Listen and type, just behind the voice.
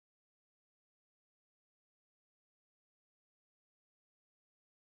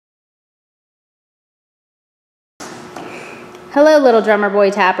Hello, little drummer boy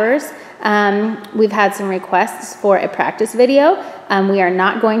tappers. We've had some requests for a practice video. We are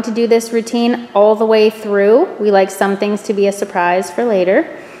not going to do this routine all the way through. We like some things to be a surprise for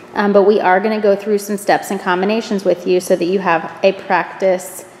later, but we are going to go through some steps and combinations with you so that you have a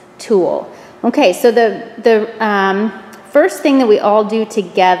practice tool. Okay, so the first thing that we all do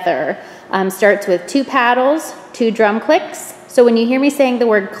together starts with 2 paddles, 2 drum clicks. So when you hear me saying the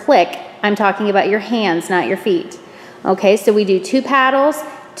word click, I'm talking about your hands, not your feet. Okay, so we do 2 paddles,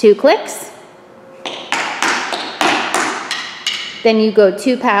 2 clicks. Then you go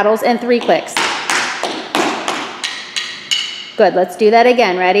 2 paddles and 3 clicks. Good, let's do that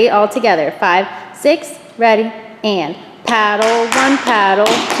again. Ready? All together. 5, 6, ready, and paddle, 1 paddle,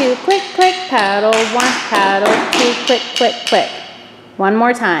 2 click, click, paddle, 1 paddle, 2 click, click, click. One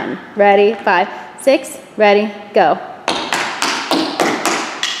more time. Ready? 5, 6, ready, go.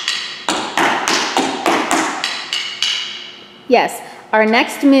 Yes, our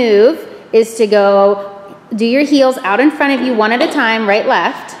next move is to go do your heels out in front of you one at a time, right,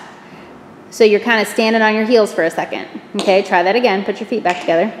 left. So you're kind of standing on your heels for a second. Okay, try that again. Put your feet back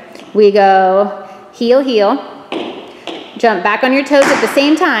together. We go heel, heel. Jump back on your toes at the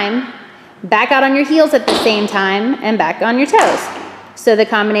same time. Back out on your heels at the same time and back on your toes. So the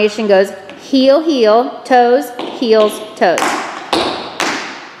combination goes heel, heel, toes, heels, toes.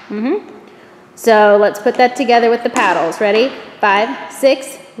 So let's put that together with the paddles. Ready? 5,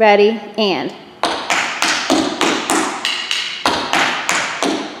 6, ready, and.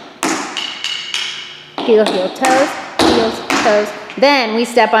 Heel, heel, toes, heels, toes. Then we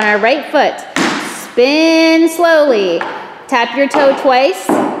step on our right foot. Spin slowly. Tap your toe twice.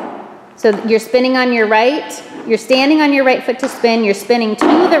 So you're spinning on your right. You're standing on your right foot to spin. You're spinning to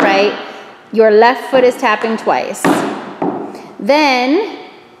the right. Your left foot is tapping twice. Then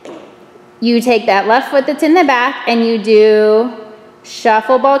you take that left foot that's in the back and you do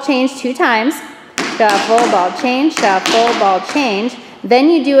shuffle, ball, change 2 times. Shuffle, ball, change, shuffle, ball, change. Then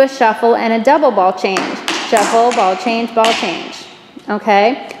you do a shuffle and a double ball change. Shuffle, ball, change, ball, change.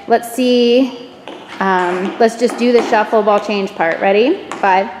 Okay, let's see. Let's just do the shuffle, ball, change part. Ready?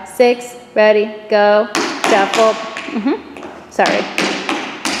 5, 6, ready, go. Shuffle. Sorry.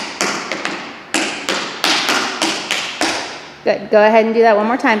 Good, go ahead and do that one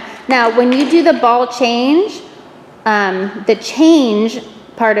more time. Now, when you do the ball change, the change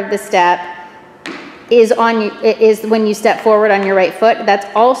part of the step is when you step forward on your right foot. That's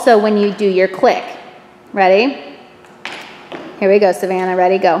also when you do your click. Ready? Here we go, Savannah,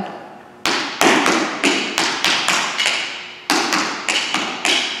 ready, go.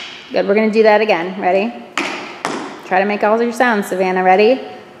 Good, we're gonna do that again, ready? Try to make all your sounds, Savannah, ready?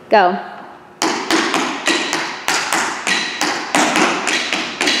 Go.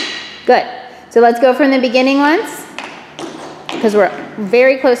 Good. So let's go from the beginning once, because we're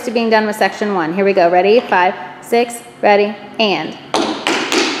very close to being done with section 1. Here we go. Ready? 5, 6, ready, and.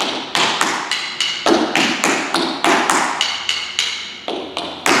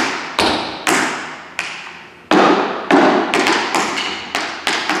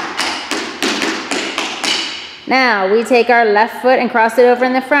 Now we take our left foot and cross it over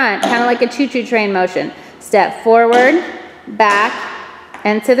in the front, kind of like a choo-choo train motion. Step forward, back,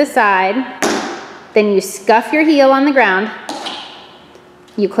 and to the side. Then you scuff your heel on the ground.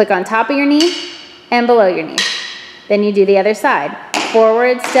 You click on top of your knee and below your knee. Then you do the other side.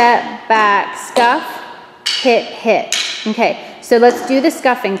 Forward, step, back, scuff, hit, hit. Okay, so let's do the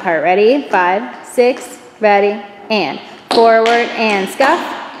scuffing part. Ready? 5, 6, ready, and. Forward and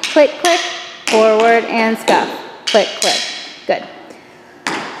scuff, click, click, forward and scuff, click, click. Good.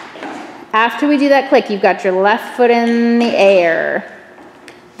 After we do that click, you've got your left foot in the air.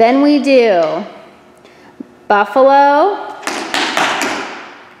 Then we do buffalo,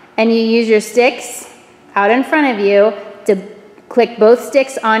 and you use your sticks out in front of you to click both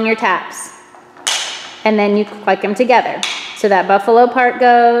sticks on your taps. And then you click them together. So that buffalo part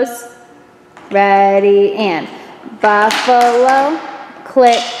goes, ready, and buffalo,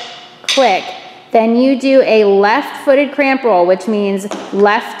 click, click. Then you do a left-footed cramp roll, which means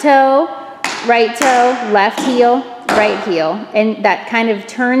left toe, left heel, right heel, and that kind of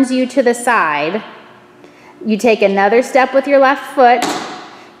turns you to the side. You take another step with your left foot,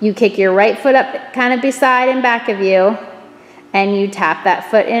 you kick your right foot up kind of beside and back of you, and you tap that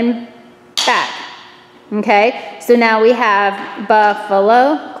foot in back. Okay, so now we have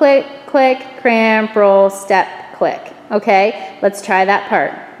buffalo, click, click, cramp, roll, step, click. Okay, let's try that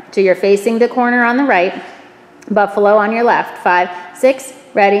part. So you're facing the corner on the right, buffalo on your left. 5, 6,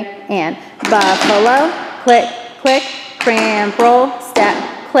 ready, and buffalo, click, click, cramp, roll, step,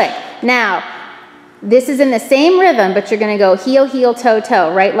 click. Now, This is in the same rhythm, but you're gonna go heel, heel, toe,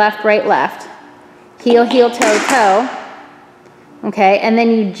 toe, right, left, heel, heel, toe, toe. Okay, and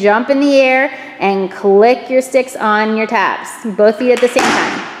then you jump in the air and click your sticks on your taps, both feet at the same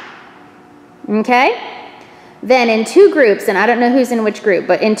time. Okay? Then in 2 groups, and I don't know who's in which group,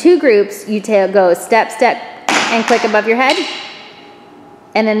 but in 2 groups, you go step, step, and click above your head.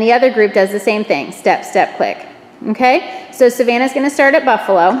 And then the other group does the same thing, step, step, click. Okay? So Savannah's gonna start at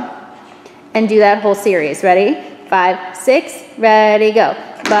buffalo and do that whole series. Ready? 5, 6, ready, go.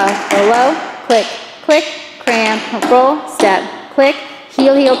 Buffalo, click, click, cramp, roll, step, click,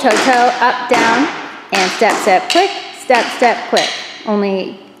 heel, heel, toe, toe, up, down, and step, step, click, step, step, click.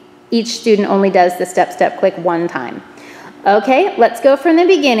 Each student only does the step, step, click 1 time. Okay, let's go from the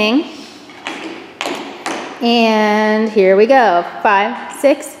beginning. And here we go. 5,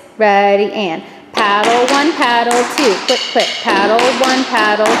 6, ready, and paddle 1, paddle 2, click, click, paddle 1,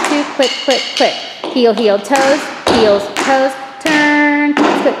 paddle 2, click, click, click. Heel, heel, toes, heels, toes, turn,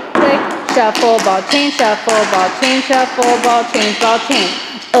 click, click, shuffle, ball change, shuffle, ball change, shuffle, ball change, ball change.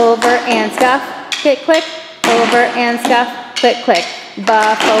 Over and scuff, click, click, over and scuff, click, click.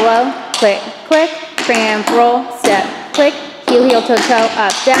 Buffalo, click, click, cramp, roll, step, click, heel, heel, toe, toe,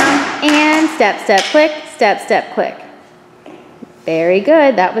 up, down, and step, step, click, step, step, click. Very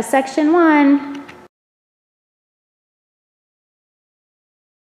good, that was section 1.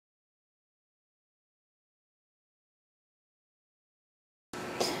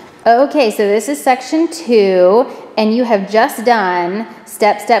 Okay, so this is section 2, and you have just done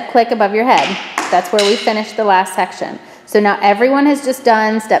step, step, click above your head. That's where we finished the last section. So now everyone has just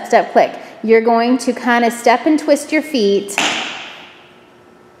done step, step, click. You're going to kind of step and twist your feet,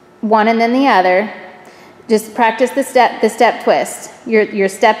 one and then the other. Just practice the step twist. You're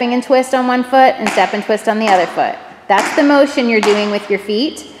stepping and twist on one foot and step and twist on the other foot. That's the motion you're doing with your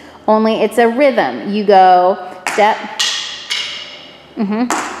feet, only it's a rhythm. You go step.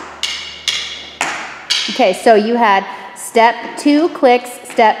 Okay, so you had step, 2 clicks,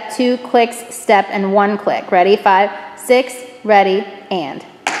 step, 2 clicks, step, and 1 click. Ready? 5, 6, ready, and.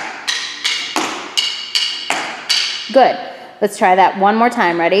 Good. Let's try that one more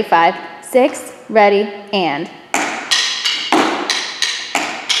time. Ready? 5, 6, ready, and.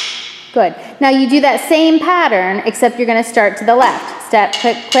 Good. Now you do that same pattern, except you're going to start to the left. Step,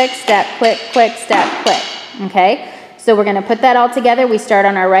 click, click, step, click, click, step, click. Okay? So we're going to put that all together. We start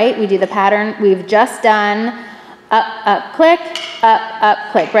on our right. We do the pattern we've just done. Up, up, click,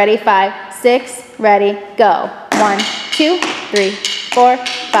 up, click. Ready? 5, 6, ready, go. 1, 2, 3, 4,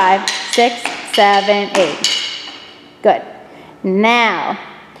 5, 6, 7, 8. Good. Now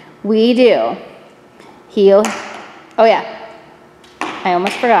we do heel. Oh yeah, I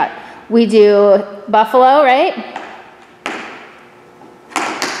almost forgot. We do buffalo, right?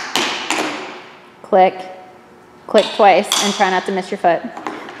 Click, click twice, and try not to miss your foot.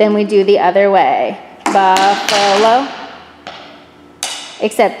 Then we do the other way. Buffalo.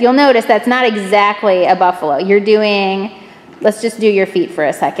 Except you'll notice that's not exactly a buffalo. You're doing, let's just do your feet for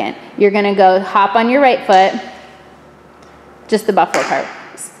a second. You're gonna go hop on your right foot, just the buffalo part.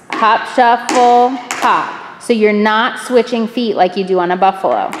 Hop, shuffle, hop. So you're not switching feet like you do on a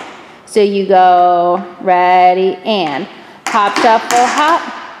buffalo. So you go, ready, and hop, shuffle, hop,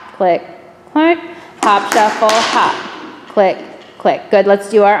 click, click, hop, shuffle, hop, click, click. Good, let's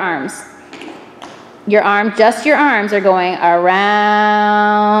do our arms. Your arms, just your arms are going around.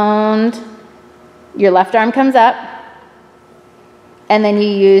 Your left arm comes up, and then you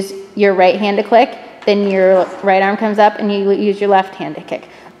use your right hand to click, then your right arm comes up, and you use your left hand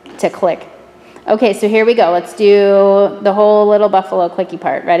to click. Okay, so here we go. Let's do the whole little buffalo clicky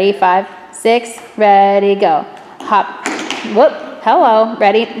part. Ready? 5, 6, ready, go. Hop, whoop, hello,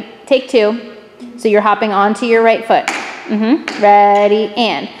 ready, take 2. So you're hopping onto your right foot. Ready,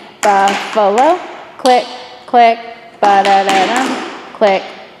 and buffalo, click, click, ba-da-da-da, click,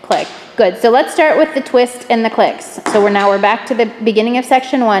 click. Good, so let's start with the twist and the clicks. So we're back to the beginning of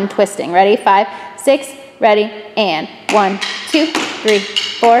section 1, twisting. Ready? 5, 6, ready, and 1, 2, 3,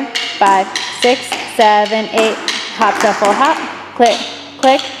 4, 5, 6, 7, 8, hop, shuffle, hop, click,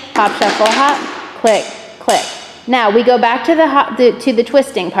 click, hop, shuffle, hop, click, click. Now we go back to the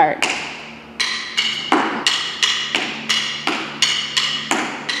twisting part.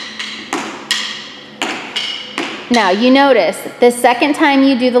 Now you notice the second time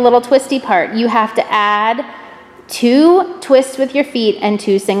you do the little twisty part, you have to add 2 twists with your feet and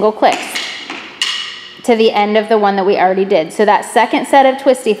 2 single clicks to the end of the one that we already did. So that second set of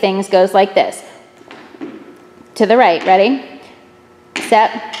twisty things goes like this. To the right, ready?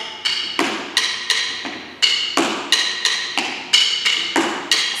 Step.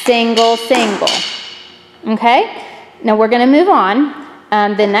 Single, single. Okay? Now we're gonna move on.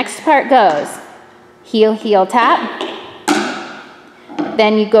 The next part goes heel, heel, tap.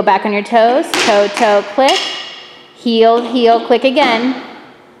 Then you go back on your toes, toe, toe, click. Heel, heel, click again.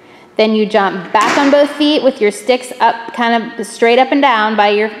 Then you jump back on both feet with your sticks up, kind of straight up and down by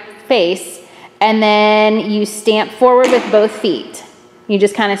your face. And then you stamp forward with both feet. You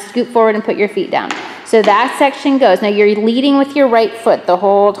just kind of scoop forward and put your feet down. So that section goes. Now you're leading with your right foot the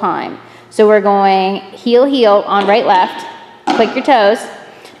whole time. So we're going heel, heel on right, left. Click your toes.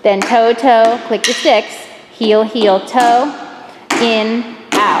 Then toe, toe, click your sticks. Heel, heel, toe, in,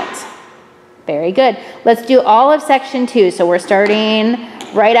 out. Very good. Let's do all of section 2. So we're starting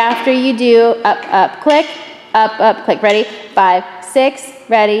right after you do up, up, click, up, click. Ready? 5, 6,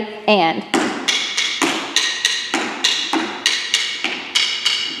 ready, and.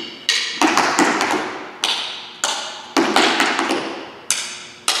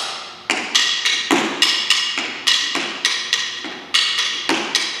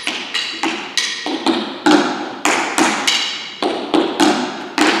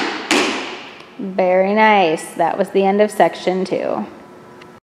 Very nice. That was the end of section 2.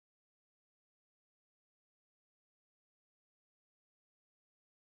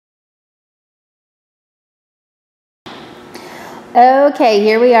 Okay,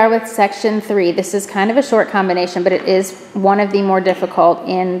 here we are with section 3. This is kind of a short combination, but it is one of the more difficult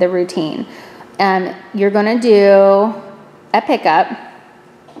in the routine. You're going to do a pickup,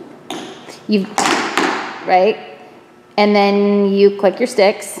 right? And then you click your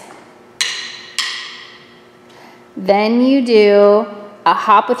sticks. Then you do a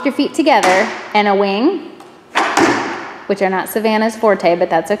hop with your feet together and a wing, which are not Savannah's forte, but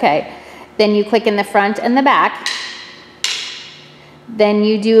that's okay. Then you click in the front and the back. Then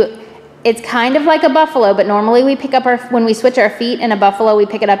you do, it's kind of like a buffalo, but normally we pick up when we switch our feet in a buffalo, we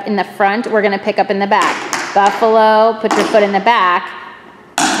pick it up in the front. We're going to pick up in the back. Buffalo, put your foot in the back,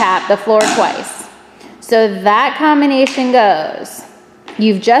 tap the floor twice. So that combination goes,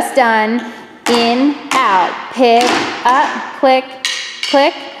 you've just done in, out, pick, up, click,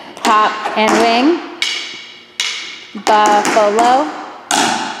 click, hop and wing, buffalo.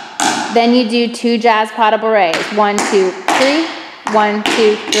 Then you do 2 jazz pas de bourrées. 1, 2, 3, 1,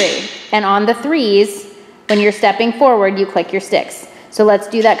 2, 3. And on the 3s, when you're stepping forward, you click your sticks. So let's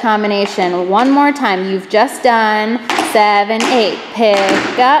do that combination one more time. You've just done 7, 8.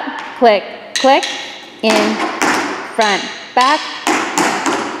 Pick up, click, click, in, front, back.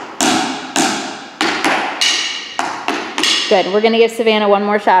 Good. We're going to give Savannah one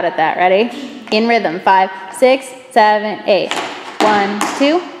more shot at that. Ready? In rhythm. 5, 6, 7, 8. 1,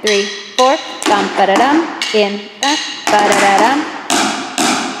 2, 3, 4. Bum, ba-da-dum. In, ba-da-da-dum.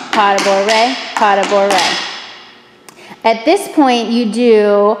 Pas de bourrée, pas de bourrée. At this point, you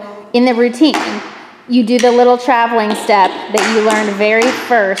do, in the routine, you do the little traveling step that you learned very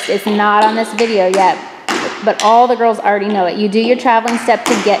first. It's not on this video yet, but all the girls already know it. You do your traveling step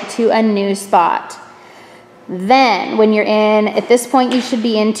to get to a new spot. Then, when you're in, at this point, you should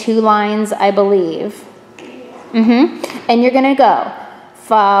be in 2 lines, I believe. And you're going to go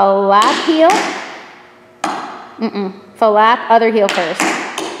flap heel, flap other heel first.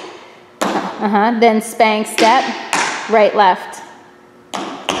 Then spank step, right, left.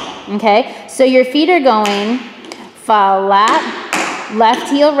 Okay, so your feet are going flap, left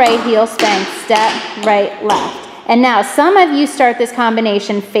heel, right heel, spank step, right, left. And now some of you start this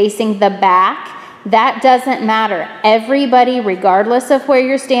combination facing the back. That doesn't matter. Everybody, regardless of where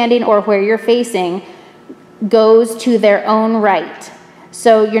you're standing or where you're facing, goes to their own right.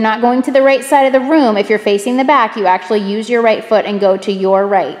 So you're not going to the right side of the room. If you're facing the back, you actually use your right foot and go to your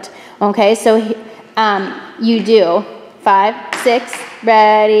right. Okay, so you do 5, 6,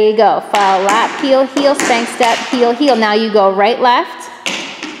 ready, go. Flap, heel, heel, spank step, heel, heel. Now you go right, left,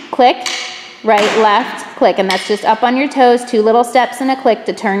 click, right, left, click. And that's just up on your toes, 2 little steps and a click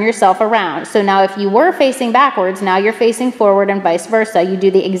to turn yourself around. So now if you were facing backwards, now you're facing forward and vice versa. You do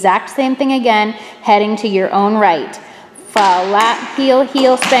the exact same thing again, heading to your own right. Flap, heel,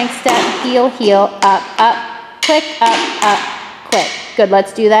 heel, spank step, heel, heel, up, click, up, click. Good,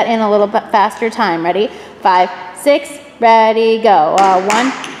 let's do that in a little bit faster time. Ready? 5, 6, ready, go.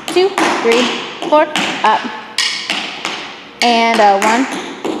 1, 2, 3, 4, up. And 1.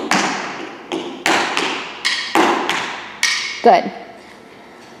 Good.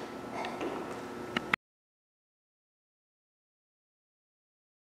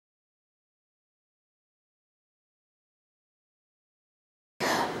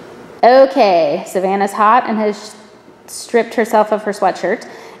 Okay, Savannah's hot and has stripped herself of her sweatshirt.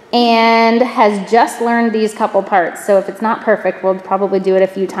 and has just learned these couple parts. So if it's not perfect, we'll probably do it a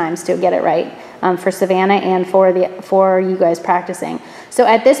few times to get it right for Savannah and for you guys practicing. So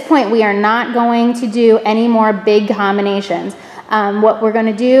at this point, we are not going to do any more big combinations. What we're going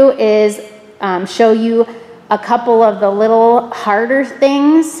to do is show you a couple of the little harder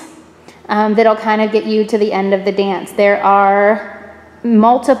things that'll kind of get you to the end of the dance. There are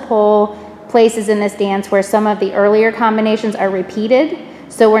multiple places in this dance where some of the earlier combinations are repeated,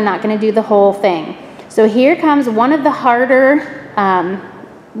 so we're not going to do the whole thing. So here comes one of the harder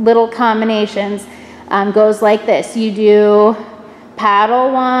little combinations. Goes like this. You do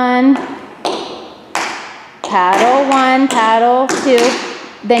paddle 1, paddle 2,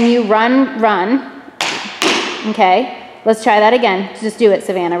 then you run. Okay, let's try that again. Just do it,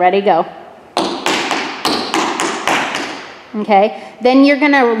 Savannah. Ready, go. Okay, then you're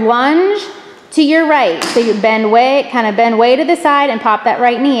gonna lunge to your right. So you kind of bend way to the side and pop that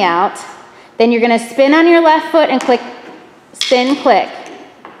right knee out. Then you're gonna spin on your left foot and click, spin, click.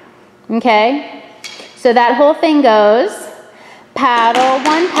 Okay, so that whole thing goes paddle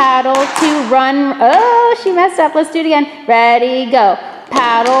 1, paddle 2, run. Oh, she messed up. Let's do it again. Ready, go.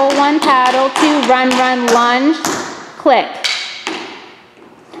 Paddle 1, paddle 2, run, lunge, click.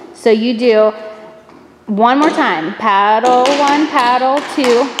 So you do one more time. Paddle 1, paddle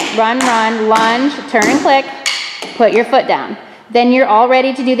 2, run, lunge, turn and click, put your foot down. Then you're all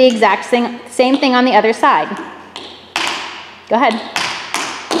ready to do the exact same thing on the other side. Go ahead.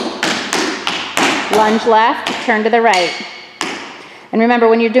 Lunge left, turn to the right. And remember,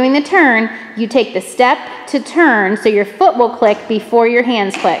 when you're doing the turn, you take the step to turn so your foot will click before your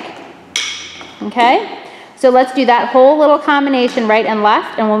hands click. Okay? So let's do that whole little combination right and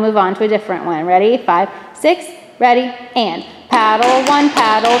left, and we'll move on to a different one. Ready? 5, 6, ready, and paddle 1,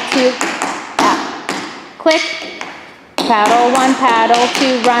 paddle 2, click. Paddle 1, paddle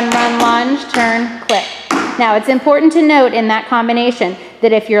 2, run, lunge, turn, click. Now, it's important to note in that combination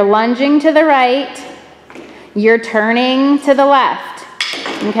that if you're lunging to the right, you're turning to the left.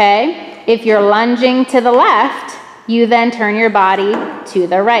 Okay? If you're lunging to the left, you then turn your body to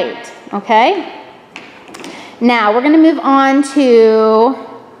the right. Okay? Now, we're going to move on to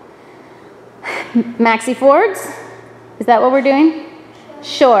maxi forwards. Is that what we're doing?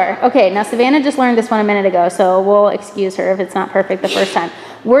 Sure. Okay, now Savannah just learned this one a minute ago, so we'll excuse her if it's not perfect the first time.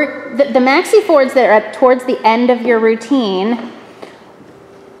 The maxi forwards that are towards the end of your routine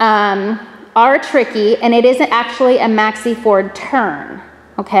are tricky, and it isn't actually a maxi forward turn.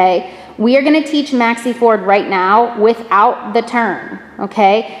 Okay? We are going to teach maxi forward right now without the turn.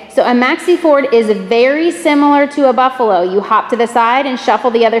 Okay? So a maxi forward is very similar to a buffalo. You hop to the side and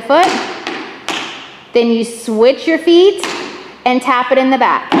shuffle the other foot. Then you switch your feet and tap it in the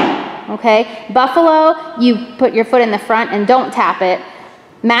back. Okay? Buffalo, you put your foot in the front and don't tap it.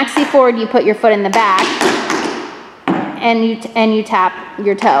 Maxi forward, you put your foot in the back and you tap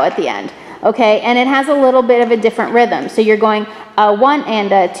your toe at the end. Okay? And it has a little bit of a different rhythm. So you're going a 1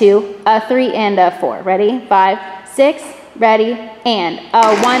 and a 2, a 3 and a 4. Ready? 5, 6, ready, and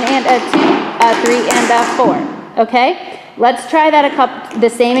a 1 and a 2, a 3 and a 4. Okay? Let's try that the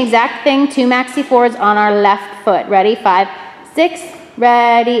same exact thing, 2 maxi forwards on our left foot. Ready? 5, 6,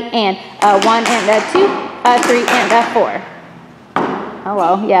 ready, and a 1 and a 2, a 3 and a 4. Oh,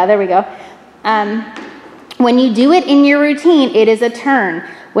 well, yeah, there we go. When you do it in your routine, it is a turn.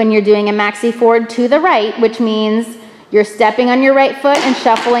 When you're doing a maxi forward to the right, which means you're stepping on your right foot and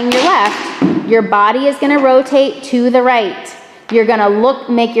shuffling your left, your body is going to rotate to the right. You're going to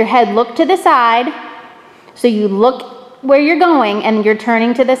make your head look to the side, so you look where you're going and you're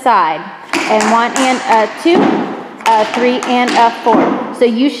turning to the side. And 1 and a 2, a 3 and a 4. So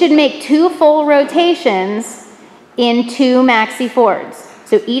you should make 2 full rotations in 2 maxi forwards.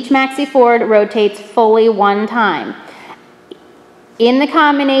 So each maxi forward rotates fully 1 time. In the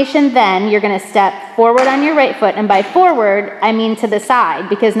combination then, you're going to step forward on your right foot, and by forward, I mean to the side,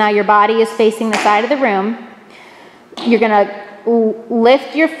 because now your body is facing the side of the room. You're going to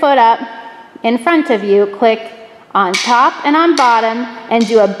lift your foot up in front of you, click on top and on bottom, and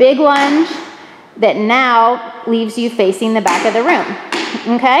do a big lunge that now leaves you facing the back of the room.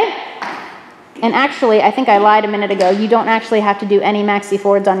 Okay? And actually, I think I lied a minute ago. You don't actually have to do any maxi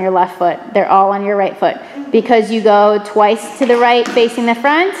forwards on your left foot. They're all on your right foot, because you go twice to the right facing the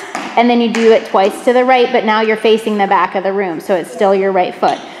front, and then you do it twice to the right, but now you're facing the back of the room, so it's still your right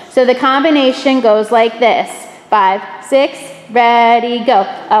foot. So the combination goes like this. 5, 6, ready, go.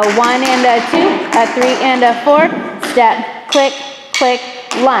 A 1 and a 2, a 3 and a 4, step, click, click,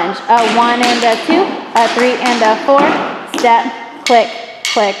 lunge. A 1 and a 2, a 3 and a 4, step, click,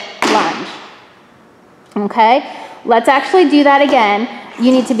 click, lunge. Okay, let's actually do that again.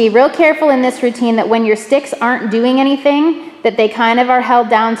 you need to be real careful in this routine that when your sticks aren't doing anything, that they kind of are held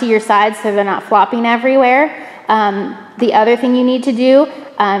down to your sides so they're not flopping everywhere. The other thing you need to do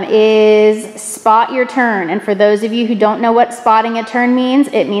is spot your turn. And for those of you who don't know what spotting a turn means,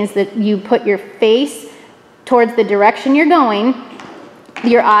 it means that you put your face towards the direction you're going.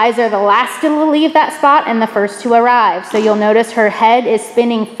 Your eyes are the last to leave that spot and the first to arrive. So you'll notice her head is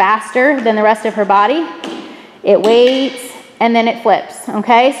spinning faster than the rest of her body. It waits and then it flips,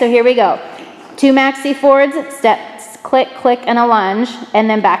 okay? So here we go. 2 maxi forwards, steps, click, click, and a lunge, and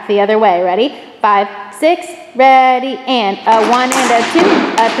then back the other way. Ready? 5, 6, ready, and a 1 and a 2,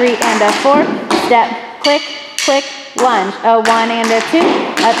 a 3 and a 4, step, click, click, lunge, a 1 and a 2,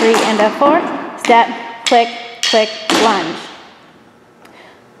 a 3 and a 4, step, click, click, lunge.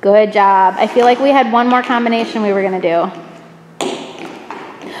 Good job. I feel like we had one more combination we were gonna do.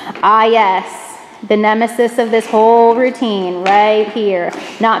 Ah, yes. The nemesis of this whole routine right here.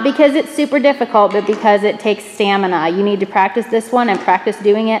 Not because it's super difficult, but because it takes stamina. You need to practice this one and practice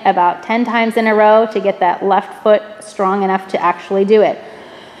doing it about 10 times in a row to get that left foot strong enough to actually do it.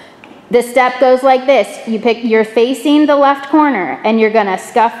 The step goes like this. You're facing the left corner and you're gonna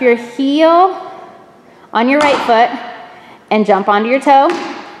scuff your heel on your right foot and jump onto your toe.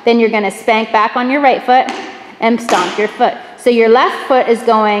 Then you're gonna spank back on your right foot and stomp your foot. So your left foot is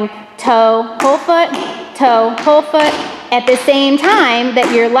going toe, pull foot, toe, pull foot, at the same time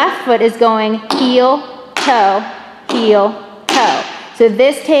that your left foot is going heel, toe, toe. So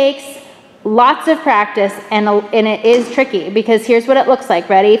this takes lots of practice and it is tricky because here's what it looks like.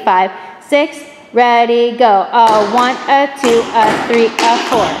 Ready? 5, 6, ready, go. A 1, a 2, a 3, a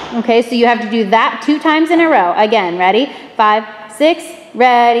 4. Okay, so you have to do that 2 times in a row. Again, ready? 5, 6,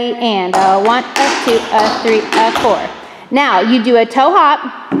 ready, and a 1, a 2, a 3, a 4. Now you do a toe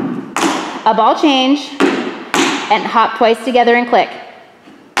hop, a ball change, and hop twice together and click.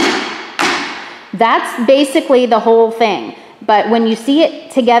 That's basically the whole thing. But when you see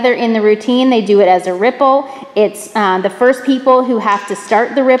it together in the routine, they do it as a ripple. It's the first people who have to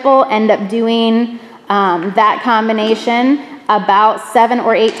start the ripple end up doing that combination about 7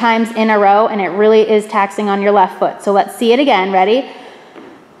 or 8 times in a row, and it really is taxing on your left foot. So let's see it again. Ready?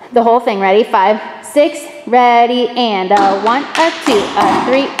 The whole thing. Ready? 5, 6, ready, and a 1, a 2, a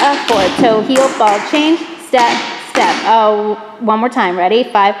 3, a 4, toe, heel, ball change, step, step. Oh, one more time. Ready?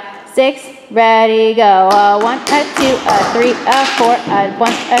 5, 6, ready, go. A 1, a 2, a 3, a 4, a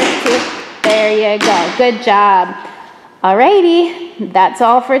 1, a 2. There you go. Good job. Alrighty, that's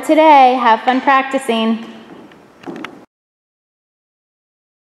all for today. Have fun practicing.